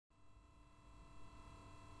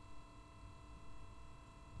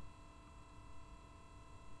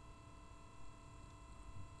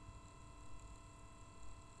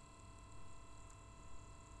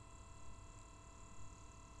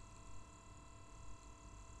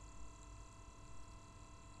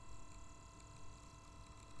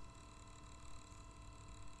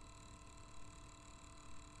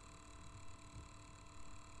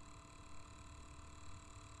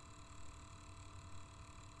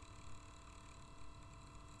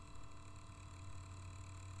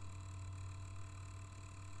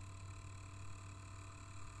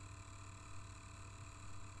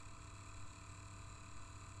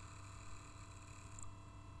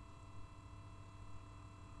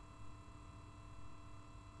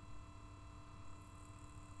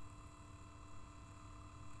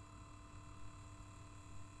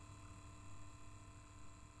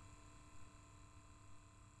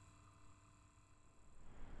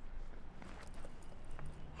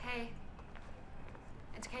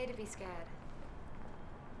be scared.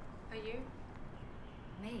 Are you?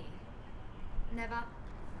 Me? Never.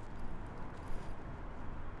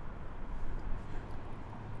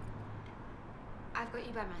 I've got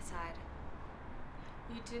you by my side.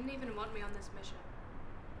 You didn't even want me on this mission.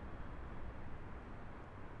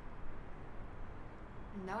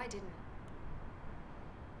 No, I didn't.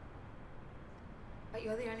 But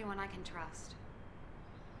you're the only one I can trust.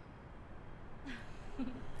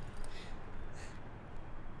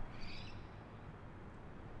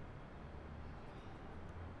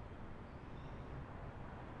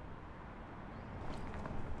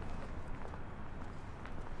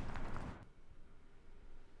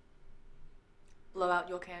 Blow out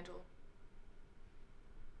your candle.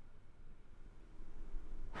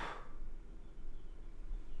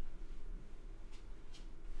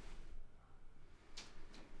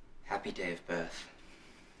 Happy day of birth.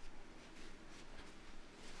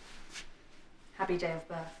 Happy day of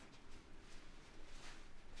birth.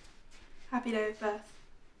 Happy day of birth.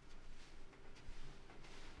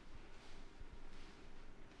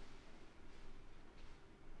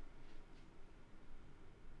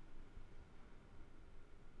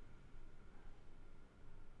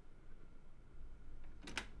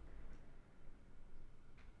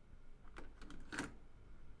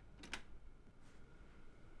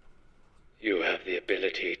 You have the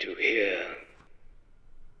ability to hear.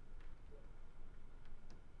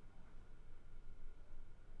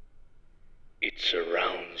 It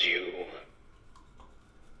surrounds you.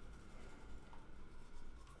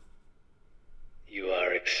 You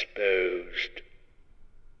are exposed.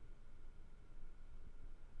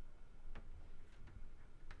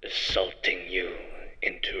 Assaulting you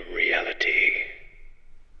into reality.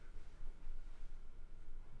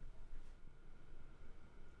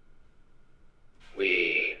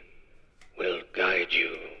 We will guide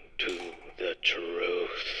you to the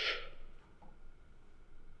truth.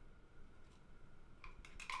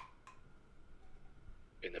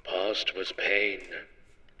 In the past was pain.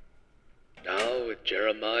 Now with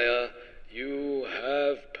Jeremiah, you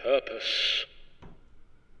have purpose.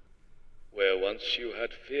 Where once you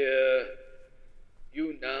had fear,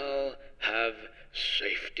 you now have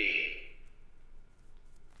safety.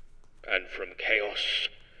 And from chaos,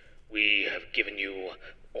 we have given you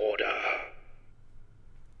order.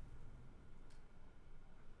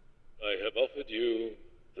 I have offered you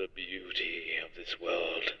the beauty of this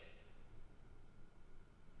world.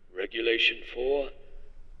 Regulation 4,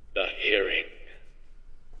 the hearing.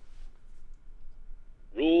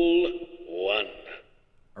 Rule 1.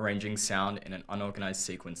 Arranging sound in an unorganized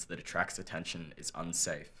sequence that attracts attention is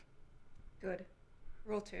unsafe. Good.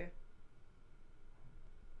 Rule 2.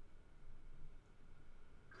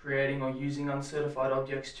 Creating or using uncertified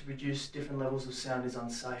objects to produce different levels of sound is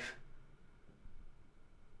unsafe.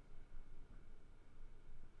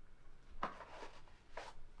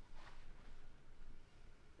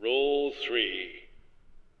 Rule 3.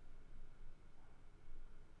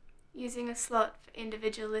 Using a slot for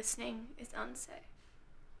individual listening is unsafe.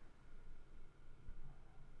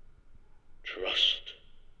 Trust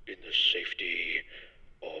in the safety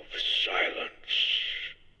of silence.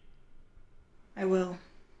 I will.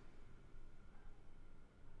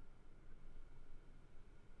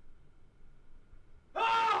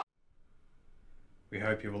 We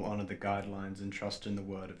hope you will honour the guidelines and trust in the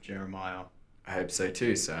word of Jeremiah. I hope so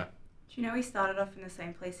too, sir. Do you know he started off in the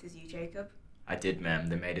same place as you, Jacob? I did, ma'am.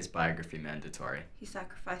 They made his biography mandatory. He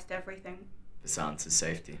sacrificed everything. For Silence's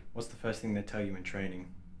safety. What's the first thing they tell you in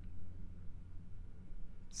training?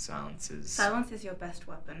 Silence is your best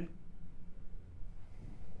weapon.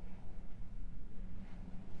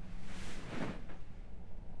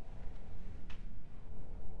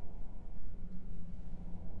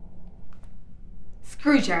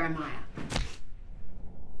 Screw Jeremiah.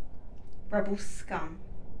 Rebel scum.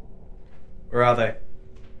 Where are they?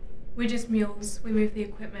 We're just mules. We moved the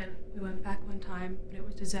equipment. We went back one time, but it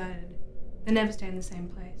was deserted. They never stay in the same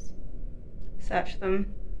place. Search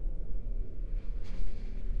them.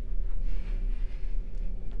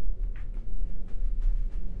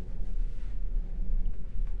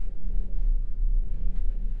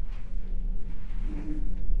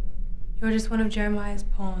 You're just one of Jeremiah's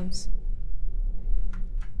pawns.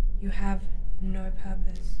 You have no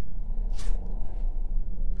purpose.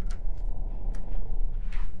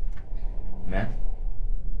 Ma'am?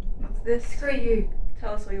 What's this? Screw you.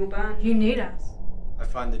 Tell us or you'll burn. You need us. I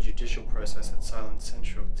find the judicial process at Silence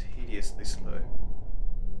Central tediously slow.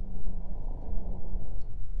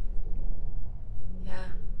 Yeah.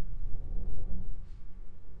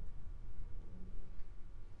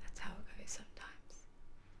 That's how it goes sometimes.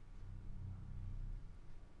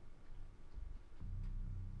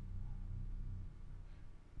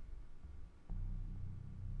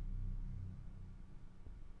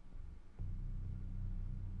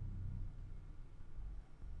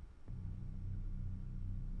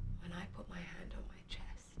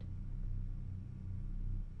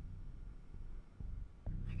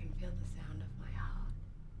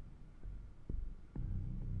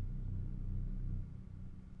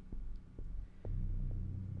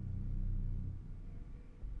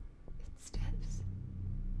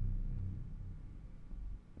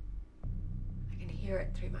 hear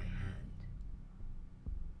it through my hand.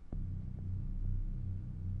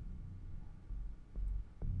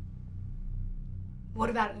 What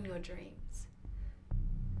about in your dreams?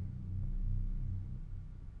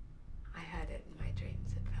 I heard it in my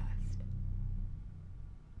dreams at first.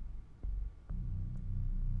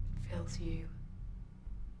 It fills you.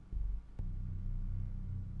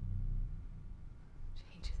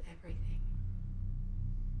 Changes everything.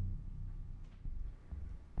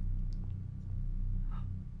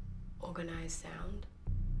 Organized sound.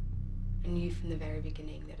 I knew from the very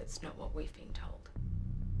beginning that it's not what we've been told.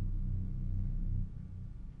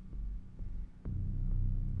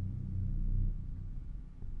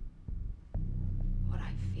 What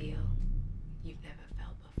I feel, you've never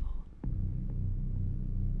felt before.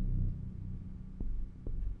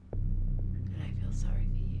 And I feel sorry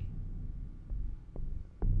for you.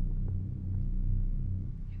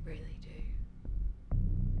 I really do.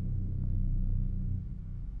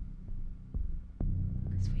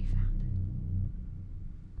 Because we found it.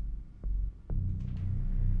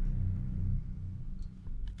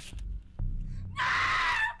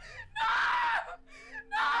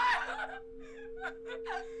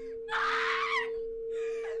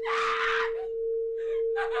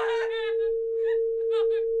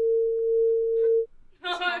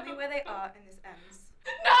 Tell me where they are and this ends.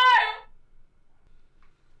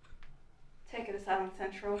 Take it to Silent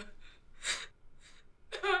Central.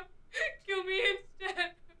 Kill me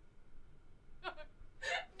instead.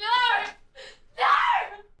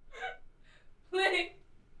 Please.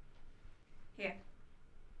 Here.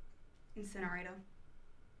 Incinerator.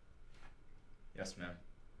 Yes, ma'am.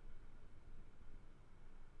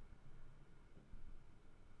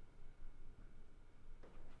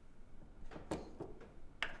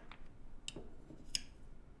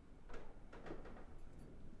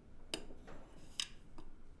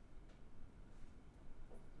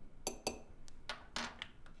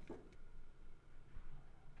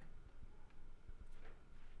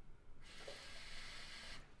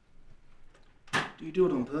 Do you do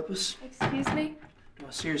it on purpose? Excuse me? Do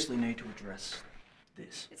I seriously need to address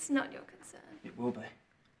this? It's not your concern. It will be.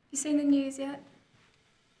 You seen the news yet?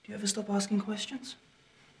 Do you ever stop asking questions?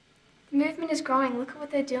 The movement is growing. Look at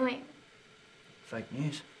what they're doing. Fake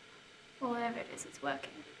news. Well, whatever it is, it's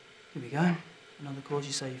working. Here we go. Another cause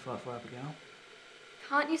you say you fight for Abigail.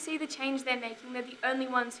 Can't you see the change they're making? They're the only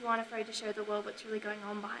ones who aren't afraid to show the world what's really going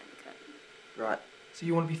on behind the curtain. Right. So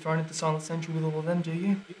you want to be thrown into Silent Central with all of them, do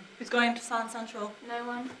you? Who's going to Silent Central? No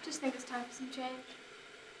one. Just think it's time for some change.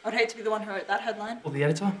 I'd hate to be the one who wrote that headline. Or the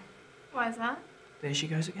editor? Why is that? There she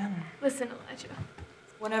goes again. Listen, Elijah.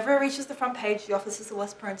 Whenever it reaches the front page, the officers are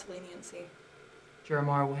less prone to leniency.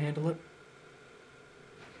 Jeremiah will handle it.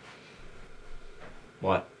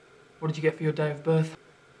 What? What did you get for your day of birth?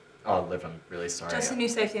 Oh, Liv, I'm really sorry. Just a new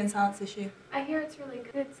safety and silence issue. I hear it's really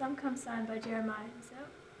good. Some come signed by Jeremiah himself.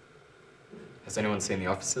 Has anyone seen the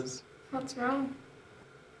officers? What's wrong?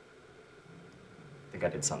 I think I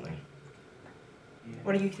did something. Yeah.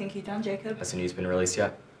 What do you think you've done, Jacob? Has the news been released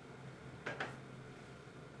yet?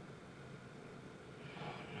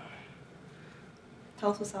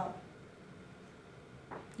 Tell us what's up.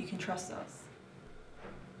 You can trust us.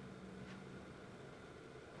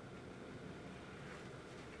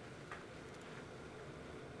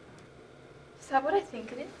 Is that what I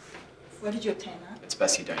think it is? Where did you obtain that? It's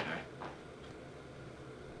best you don't know.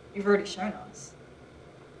 You've already shown us.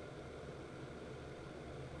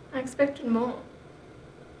 I expected more.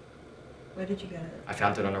 Where did you get it? I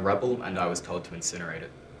found it on a rebel and I was told to incinerate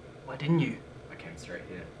it. Why didn't you? I came straight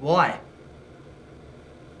here. Why?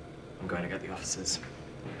 I'm going to get the officers.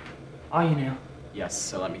 Are you now? Yes,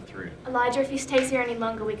 so let me through. Elijah, if he stays here any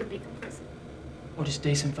longer, we could be complicit. Or just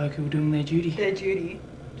decent folk who are doing their duty? Their duty.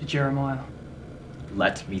 To Jeremiah.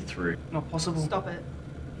 Let me through. Not possible. Stop it.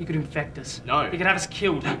 He could infect us. No. He could have us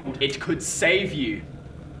killed. It could save you.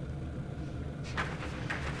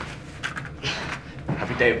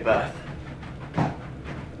 Happy day of birth.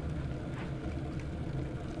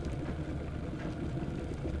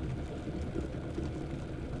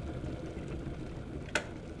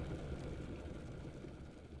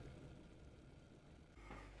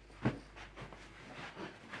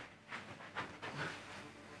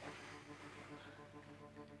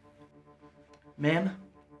 Ma'am,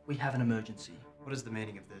 we have an emergency. What is the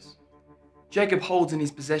meaning of this? Jacob holds in his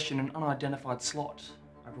possession an unidentified slot.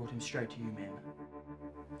 I brought him straight to you, ma'am.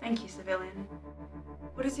 Thank you, civilian.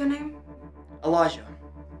 What is your name? Elijah,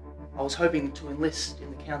 I was hoping to enlist in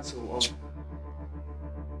the council of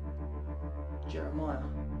Jeremiah.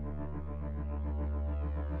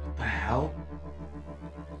 What the hell?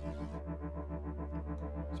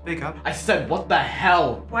 Speak up. I said, what the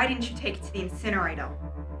hell? Why didn't you take it to the incinerator?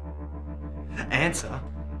 Answer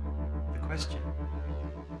the question.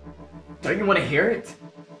 Don't you want to hear it?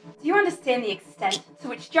 Do you understand the extent to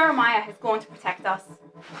which Jeremiah has gone to protect us?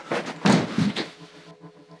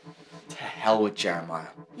 To hell with Jeremiah.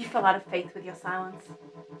 You fell out of faith with your silence.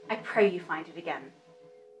 I pray you find it again.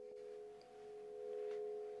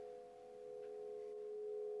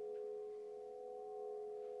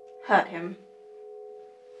 Hurt him.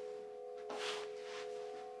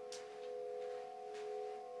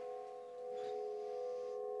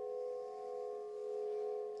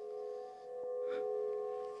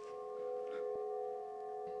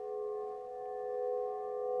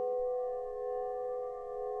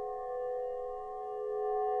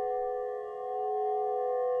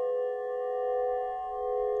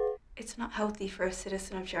 It's not healthy for a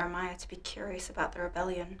citizen of Jeremiah to be curious about the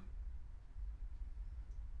rebellion.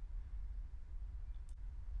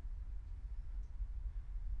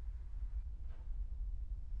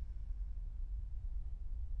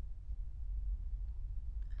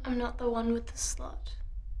 I'm not the one with the slot.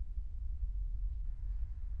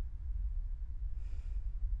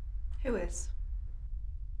 Who is?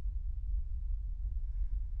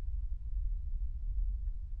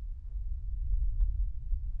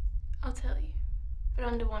 I'll tell you, but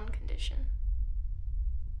under one condition.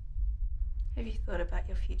 Have you thought about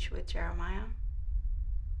your future with Jeremiah?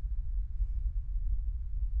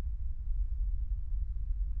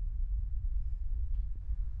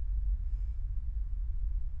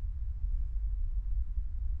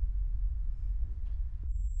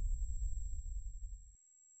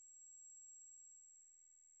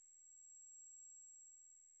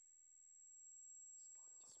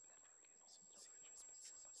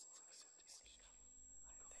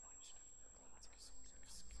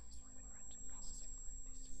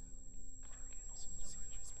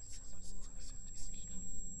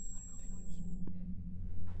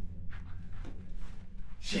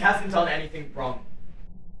 She hasn't done anything wrong.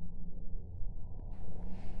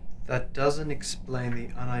 That doesn't explain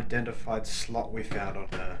the unidentified slot we found on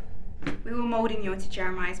her. We were molding you into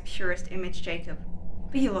Jeremiah's purest image, Jacob,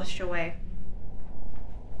 but you lost your way.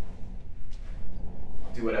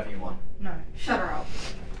 I'll do whatever you want. No, shut her up.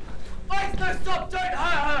 Please, no, stop! Don't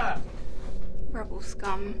hurt her! Rebel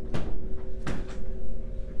scum.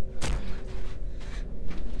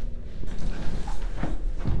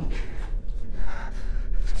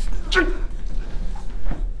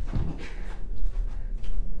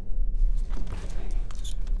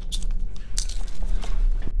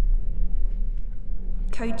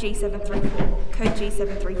 Code G734. Code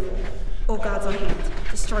G734. All guards on hand.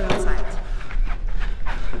 Destroy on site.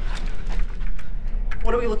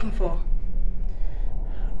 What are we looking for?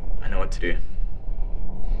 I know what to do.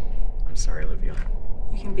 I'm sorry, Olivia.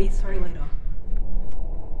 You can be sorry later.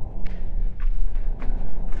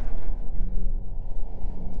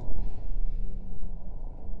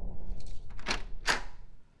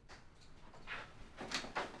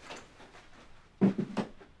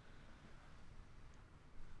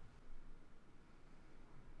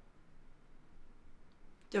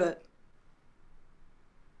 Do it.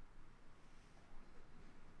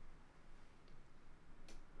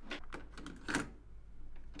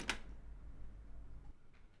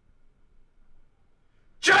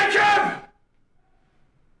 Jacob!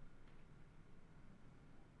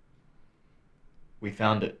 We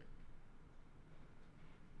found it.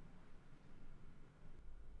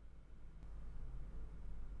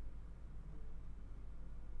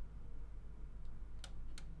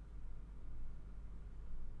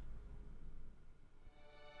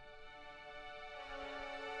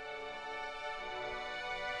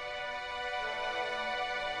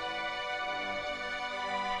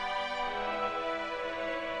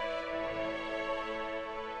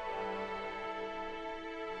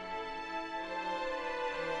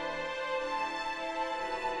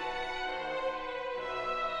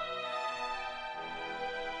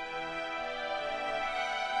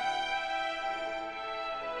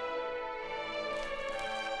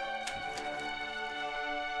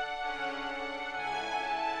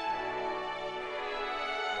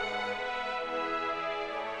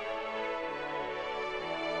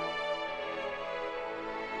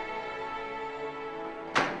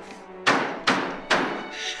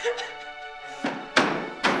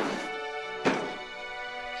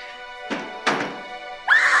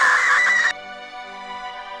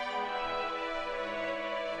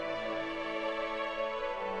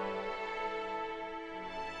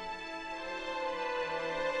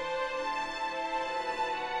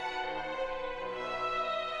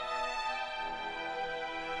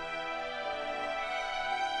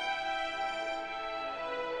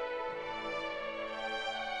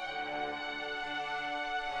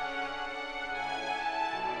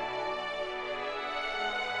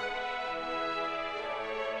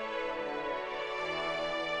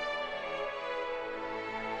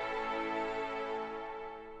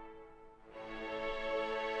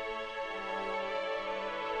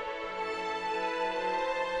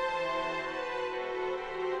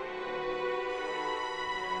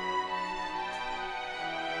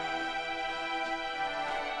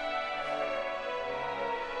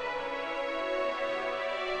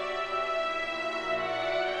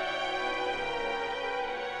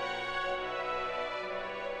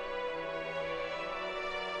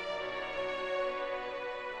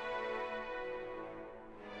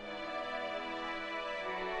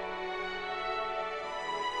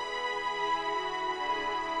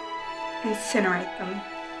 Incinerate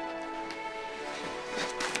them.